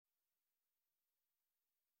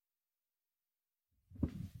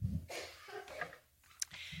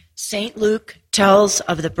St. Luke tells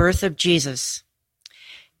of the birth of Jesus.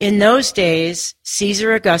 In those days,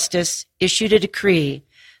 Caesar Augustus issued a decree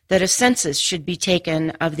that a census should be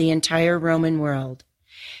taken of the entire Roman world,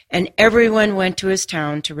 and everyone went to his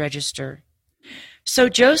town to register. So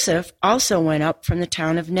Joseph also went up from the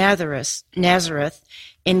town of Nazareth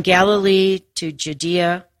in Galilee to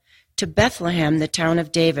Judea, to Bethlehem, the town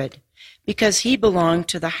of David, because he belonged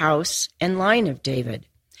to the house and line of David.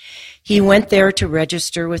 He went there to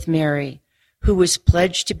register with Mary, who was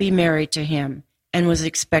pledged to be married to him and was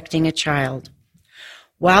expecting a child.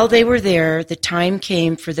 While they were there, the time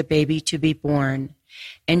came for the baby to be born,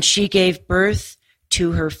 and she gave birth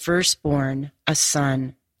to her firstborn, a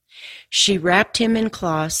son. She wrapped him in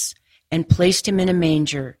cloths and placed him in a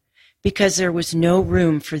manger, because there was no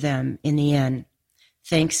room for them in the inn.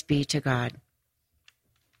 Thanks be to God.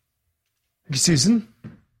 Thank you, Susan.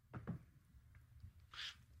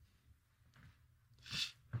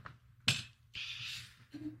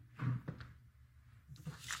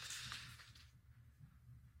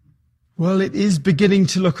 Well, it is beginning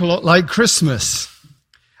to look a lot like Christmas.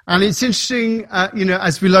 And it's interesting,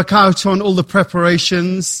 as we look out on all the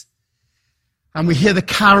preparations and we hear the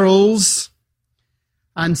carols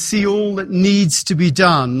and see all that needs to be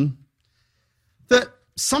done, that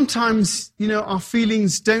sometimes, our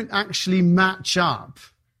feelings don't actually match up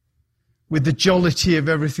with the jollity of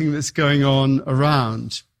everything that's going on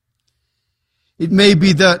around. It may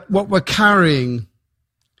be that what we're carrying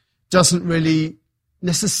doesn't really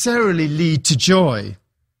necessarily lead to joy,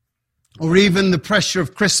 or even the pressure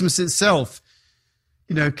of Christmas itself,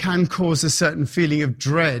 can cause a certain feeling of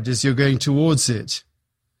dread as you're going towards it.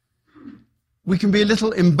 We can be a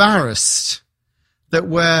little embarrassed that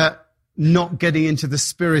we're not getting into the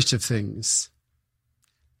spirit of things.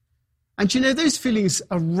 And those feelings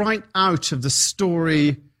are right out of the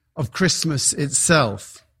story of Christmas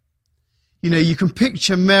itself. You can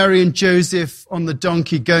picture Mary and Joseph on the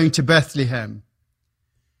donkey going to Bethlehem.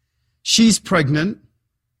 She's pregnant.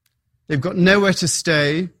 They've got nowhere to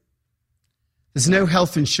stay. There's no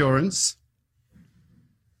health insurance.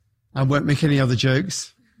 I won't make any other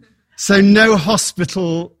jokes. So no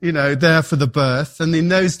hospital, there for the birth. And in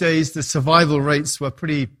those days, the survival rates were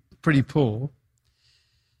pretty poor.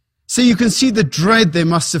 So you can see the dread they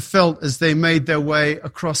must have felt as they made their way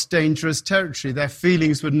across dangerous territory. Their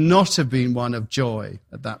feelings would not have been one of joy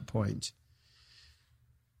at that point.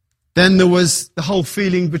 Then there was the whole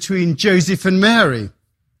feeling between Joseph and Mary.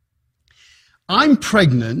 I'm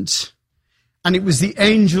pregnant, and it was the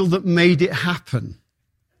angel that made it happen.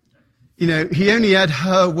 He only had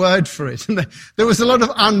her word for it. And there was a lot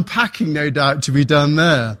of unpacking, no doubt, to be done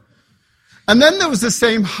there. And then there was the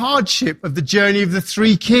same hardship of the journey of the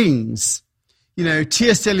three kings.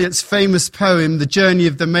 T.S. Eliot's famous poem, The Journey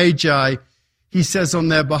of the Magi, he says on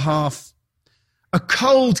their behalf, "A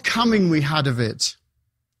cold coming we had of it.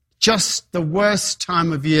 Just the worst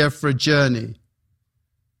time of year for a journey.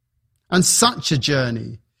 And such a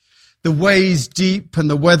journey. The ways deep and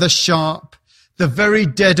the weather sharp, the very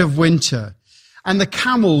dead of winter, and the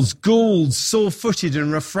camels gaulled, sore-footed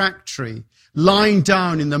and refractory, lying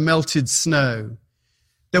down in the melted snow.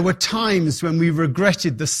 There were times when we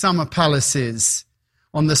regretted the summer palaces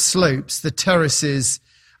on the slopes, the terraces,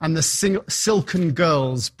 and the silken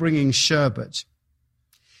girls bringing sherbet.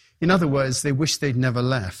 In other words, they wished they'd never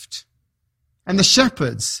left. And the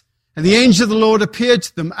shepherds and the angel of the Lord appeared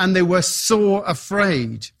to them, and they were sore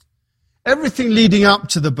afraid." Everything leading up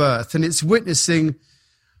to the birth and its witnessing,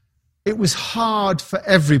 it was hard for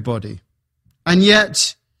everybody. And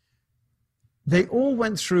yet, they all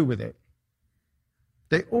went through with it.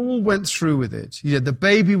 They all went through with it. The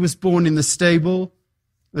baby was born in the stable.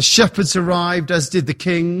 The shepherds arrived, as did the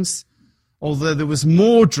kings. Although there was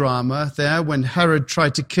more drama there when Herod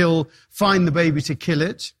tried to find the baby to kill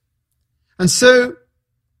it. And so,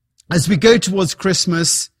 as we go towards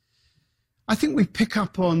Christmas, I think we pick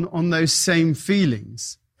up on those same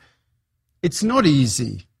feelings. It's not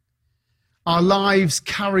easy. Our lives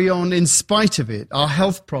carry on in spite of it. Our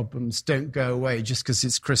health problems don't go away just because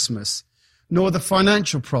it's Christmas, nor the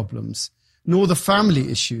financial problems, nor the family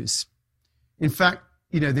issues. In fact,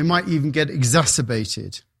 they might even get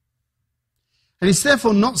exacerbated. And it's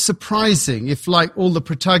therefore not surprising if, like all the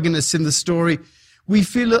protagonists in the story, we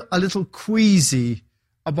feel a little queasy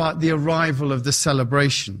about the arrival of the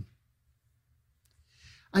celebration.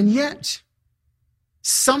 And yet,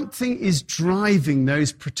 something is driving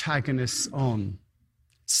those protagonists on.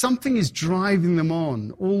 Something is driving them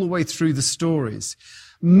on all the way through the stories.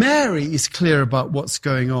 Mary is clear about what's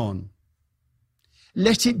going on.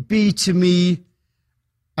 Let it be to me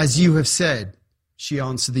as you have said, she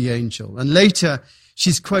answered the angel. And later,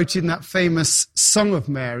 she's quoted in that famous song of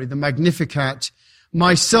Mary, the Magnificat,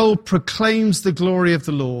 "My soul proclaims the glory of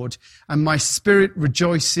the Lord, and my spirit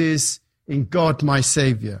rejoices in God my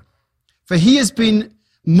Saviour. For he has been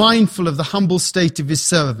mindful of the humble state of his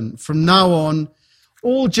servant. From now on,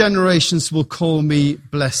 all generations will call me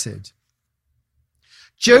blessed."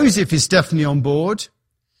 Joseph is definitely on board.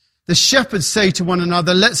 The shepherds say to one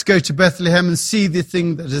another, "Let's go to Bethlehem and see the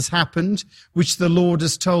thing that has happened, which the Lord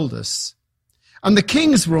has told us." And the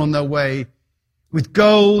kings were on their way with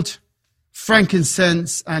gold,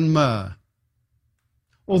 frankincense, and myrrh.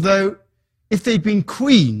 Although, if they'd been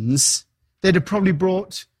queens, they'd have probably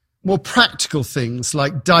brought more practical things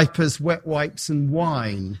like diapers, wet wipes, and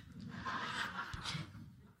wine.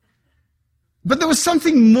 But there was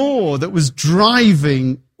something more that was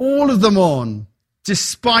driving all of them on,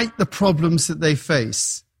 despite the problems that they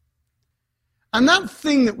face. And that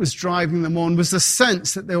thing that was driving them on was a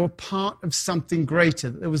sense that they were part of something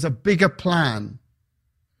greater, that there was a bigger plan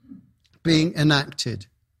being enacted.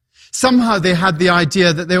 Somehow they had the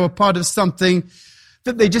idea that they were part of something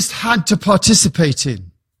that they just had to participate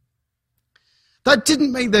in. That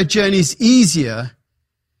didn't make their journeys easier.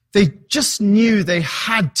 They just knew they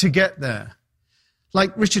had to get there.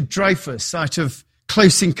 Like Richard Dreyfuss out of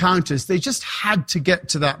Close Encounters, they just had to get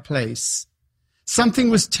to that place. Something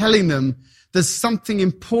was telling them that something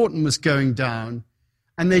important was going down,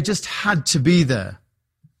 and they just had to be there.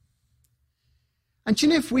 And you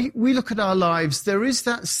know, if we look at our lives, there is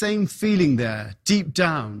that same feeling there, deep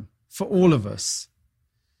down, for all of us.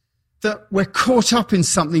 That we're caught up in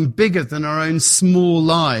something bigger than our own small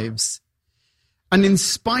lives. And in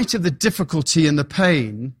spite of the difficulty and the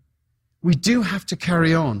pain, we do have to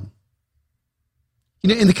carry on. You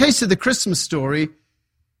know, in the case of the Christmas story,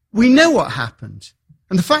 we know what happened.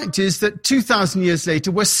 And the fact is that 2,000 years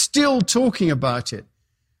later, we're still talking about it.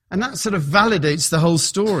 And that sort of validates the whole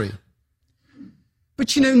story.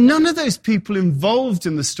 But you know, none of those people involved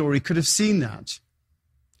in the story could have seen that.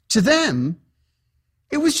 To them,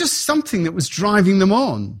 it was just something that was driving them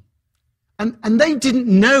on. And they didn't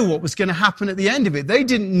know what was going to happen at the end of it. They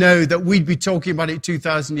didn't know that we'd be talking about it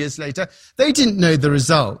 2,000 years later. They didn't know the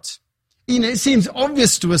result. You know, it seems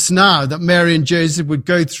obvious to us now that Mary and Joseph would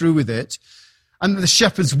go through with it, and that the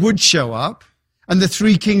shepherds would show up, and the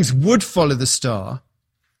three kings would follow the star.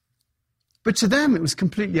 But to them, it was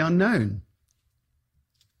completely unknown.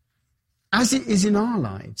 As it is in our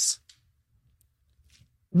lives,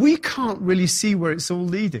 we can't really see where it's all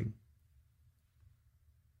leading.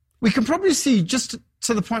 We can probably see just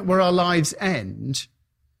to the point where our lives end.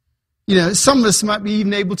 You know, some of us might be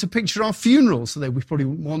even able to picture our funerals, although we probably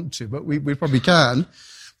wouldn't want to, but we probably can.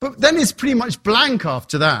 But then it's pretty much blank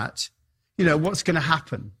after that. You know, what's going to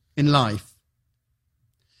happen in life?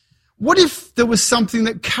 What if there was something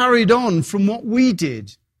that carried on from what we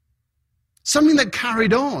did? Something that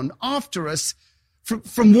carried on after us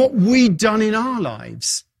from what we'd done in our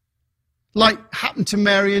lives, like happened to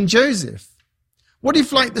Mary and Joseph. What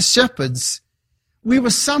if, like the shepherds, we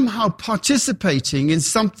were somehow participating in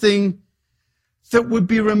something that would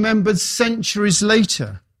be remembered centuries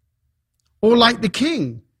later? Or like the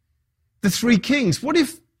king, the three kings. What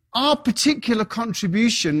if our particular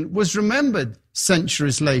contribution was remembered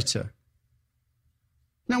centuries later?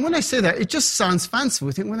 Now, when I say that, it just sounds fanciful.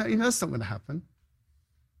 We think, well, that's not going to happen.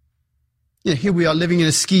 You know, here we are living in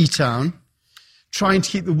a ski town, trying to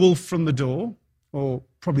keep the wolf from the door, or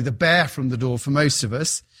probably the bear from the door for most of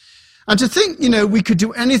us. And to think, you know, we could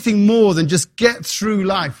do anything more than just get through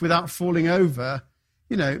life without falling over,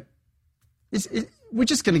 you know, we're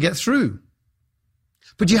just going to get through.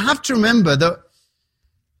 But you have to remember that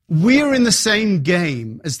we're in the same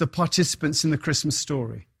game as the participants in the Christmas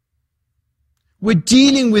story. We're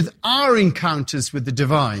dealing with our encounters with the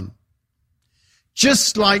divine,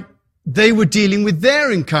 just like they were dealing with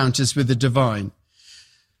their encounters with the divine.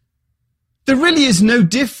 There really is no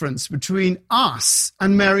difference between us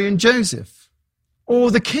and Mary and Joseph, or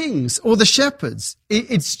the kings, or the shepherds.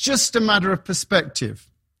 It's just a matter of perspective.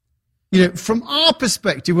 You know, from our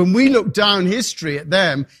perspective, when we look down history at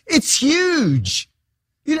them, it's huge.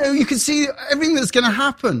 You know, you can see everything that's going to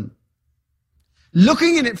happen.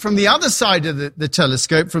 Looking at it from the other side of the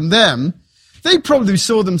telescope, from them, they probably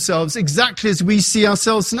saw themselves exactly as we see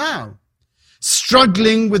ourselves now.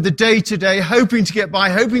 Struggling with the day-to-day, hoping to get by,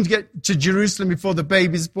 hoping to get to Jerusalem before the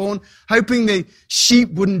baby's born, hoping the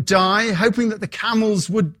sheep wouldn't die, hoping that the camels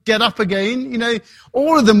would get up again. You know,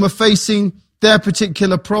 all of them were facing their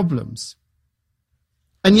particular problems.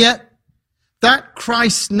 And yet, that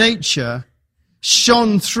Christ nature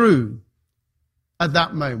shone through at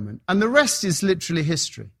that moment. And the rest is literally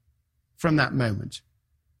history. from that moment.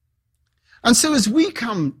 And so as we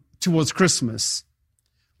come towards Christmas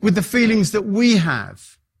with the feelings that we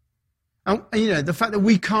have, and the fact that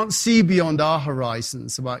we can't see beyond our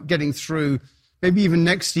horizons about getting through maybe even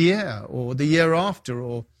next year or the year after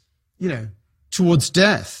or, towards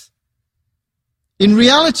death. In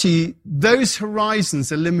reality, those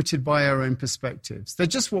horizons are limited by our own perspectives. They're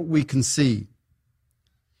just what we can see.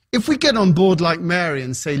 If we get on board like Mary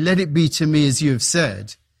and say, let it be to me as you have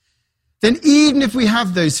said, then even if we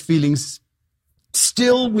have those feelings,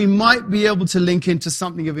 still we might be able to link into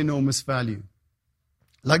something of enormous value,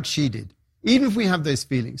 like she did. Even if we have those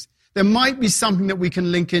feelings, there might be something that we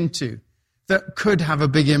can link into that could have a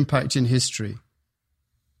big impact in history.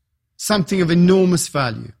 Something of enormous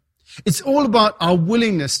value. It's all about our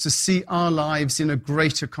willingness to see our lives in a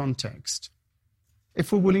greater context,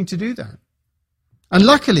 if we're willing to do that. And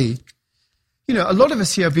luckily, a lot of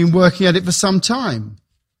us here have been working at it for some time.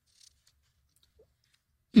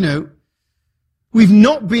 We've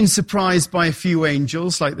not been surprised by a few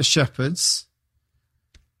angels like the shepherds,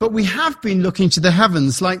 but we have been looking to the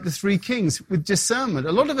heavens like the three kings with discernment.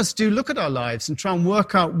 A lot of us do look at our lives and try and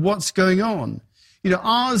work out what's going on.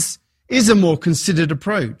 Ours is a more considered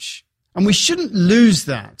approach, and we shouldn't lose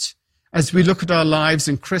that as we look at our lives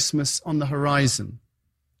and Christmas on the horizon.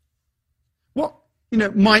 What,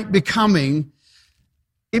 might be coming,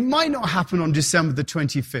 it might not happen on December the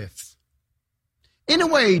 25th. In a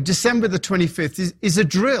way, December the 25th is a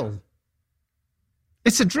drill.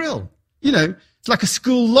 It's a drill. It's like a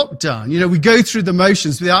school lockdown. We go through the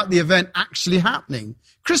motions without the event actually happening.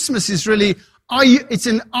 Christmas is really, are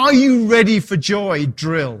you ready for joy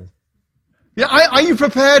drill? Yeah, are you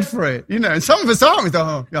prepared for it? And some of us aren't. We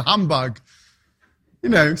thought, you're humbug.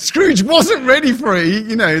 Scrooge wasn't ready for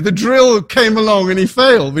it. The drill came along and he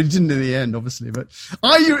failed, but he didn't in the end, obviously. But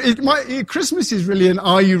Christmas is really an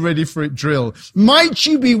are you ready for it drill. Might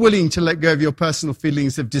you be willing to let go of your personal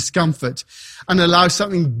feelings of discomfort and allow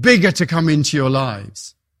something bigger to come into your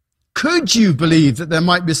lives? Could you believe that there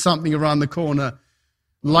might be something around the corner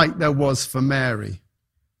like there was for Mary?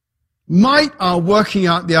 Might our working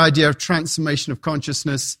out the idea of transformation of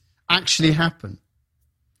consciousness actually happen?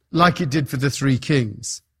 Like it did for the three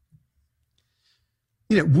kings.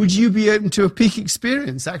 Would you be open to a peak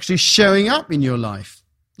experience actually showing up in your life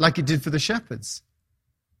like it did for the shepherds?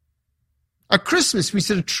 At Christmas, we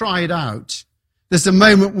sort of try it out. There's a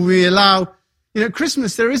moment when we allow, at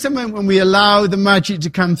Christmas, there is a moment when we allow the magic to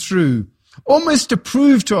come through, almost to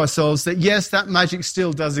prove to ourselves that, yes, that magic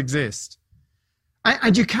still does exist.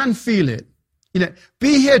 And you can feel it.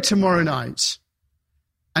 Be here tomorrow night,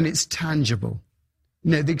 and it's tangible.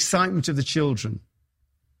 The excitement of the children,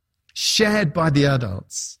 shared by the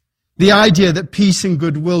adults. The idea that peace and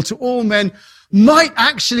goodwill to all men might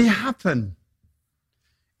actually happen,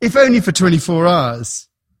 if only for 24 hours.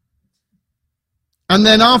 And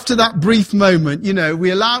then after that brief moment,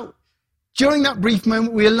 during that brief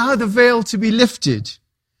moment, we allow the veil to be lifted.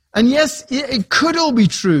 And yes, it could all be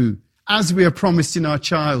true as we are promised in our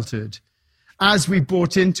childhood, as we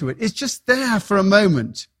bought into it. It's just there for a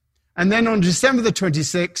moment. And then on December the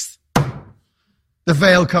 26th, the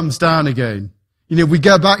veil comes down again. We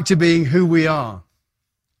go back to being who we are.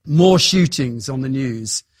 More shootings on the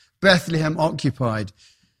news. Bethlehem occupied.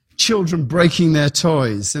 Children breaking their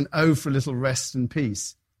toys. And oh, for a little rest and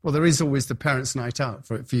peace. Well, there is always the parents' night out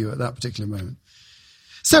for you at that particular moment.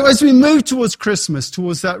 So as we move towards Christmas,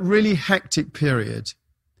 towards that really hectic period,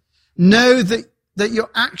 know that you're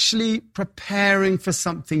actually preparing for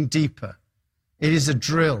something deeper. It is a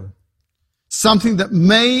drill. Something that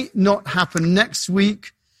may not happen next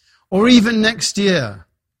week or even next year.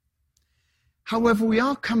 However, we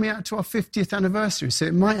are coming out to our 50th anniversary, so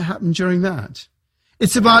it might happen during that.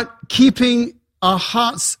 It's about keeping our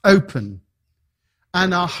hearts open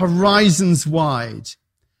and our horizons wide,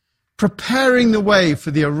 preparing the way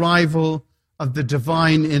for the arrival of the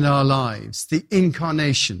divine in our lives, the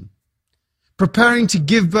incarnation, preparing to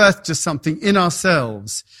give birth to something in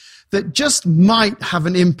ourselves that just might have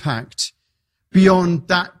an impact beyond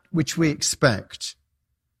that which we expect.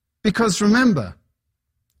 Because remember,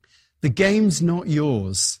 the game's not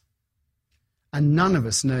yours, and none of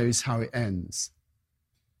us knows how it ends.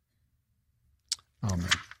 Amen.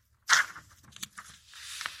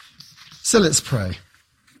 So let's pray.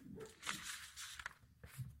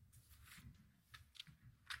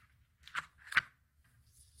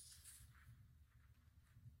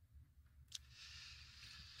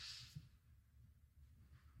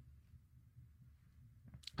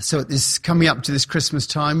 So at this, coming up to this Christmas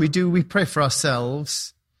time, we pray for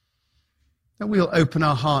ourselves, that we'll open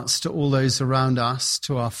our hearts to all those around us,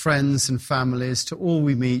 to our friends and families, to all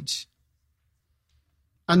we meet,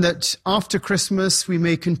 and that after Christmas we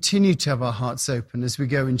may continue to have our hearts open as we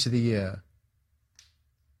go into the year.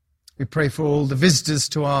 We pray for all the visitors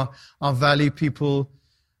to our valley, people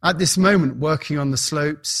at this moment working on the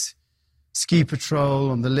slopes, ski patrol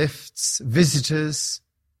on the lifts, visitors.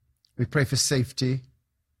 We pray for safety.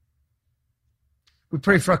 We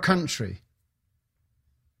pray for our country.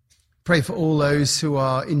 Pray for all those who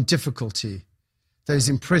are in difficulty, those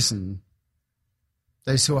in prison,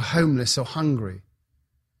 those who are homeless or hungry,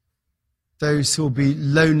 those who will be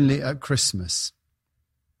lonely at Christmas.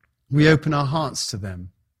 We open our hearts to them.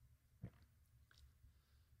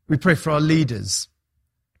 We pray for our leaders.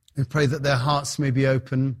 We pray that their hearts may be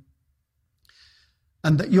open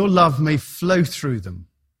and that your love may flow through them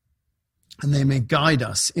and they may guide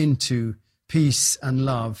us into peace and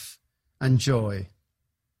love and joy.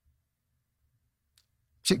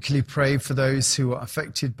 Particularly pray for those who are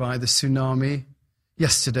affected by the tsunami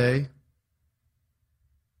yesterday,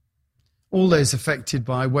 all those affected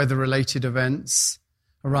by weather-related events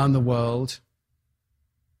around the world.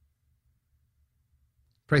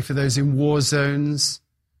 Pray for those in war zones,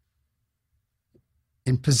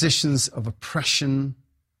 in positions of oppression,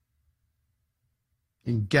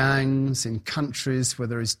 in gangs, in countries where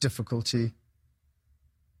there is difficulty.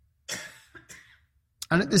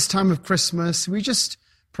 And at this time of Christmas, we just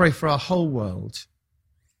pray for our whole world,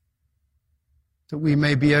 that we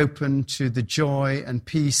may be open to the joy and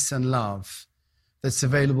peace and love that's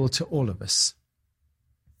available to all of us.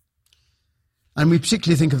 And we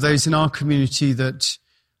particularly think of those in our community that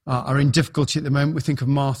are in difficulty at the moment. We think of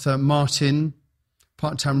Martha Martin,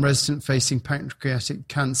 part-time resident facing pancreatic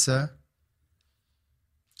cancer.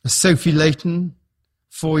 Sophie Layton,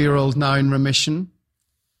 4-year-old now in remission.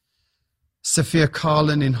 Sophia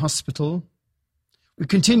Carlin in hospital. We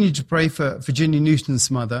continue to pray for Virginia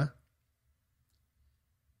Newton's mother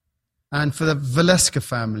and for the Valeska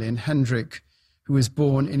family and Hendrik, who was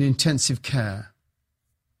born in intensive care.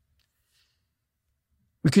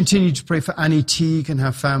 We continue to pray for Annie Teague and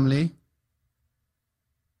her family.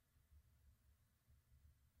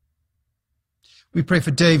 We pray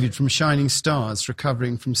for David from Shining Stars,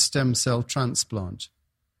 recovering from stem cell transplant.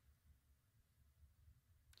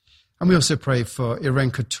 And we also pray for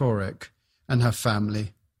Irenka Torek and her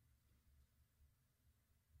family.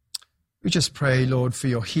 We just pray, Lord, for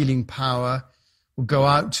your healing power will go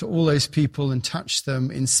out to all those people and touch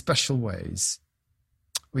them in special ways.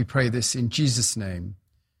 We pray this in Jesus' name.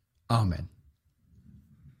 Amen.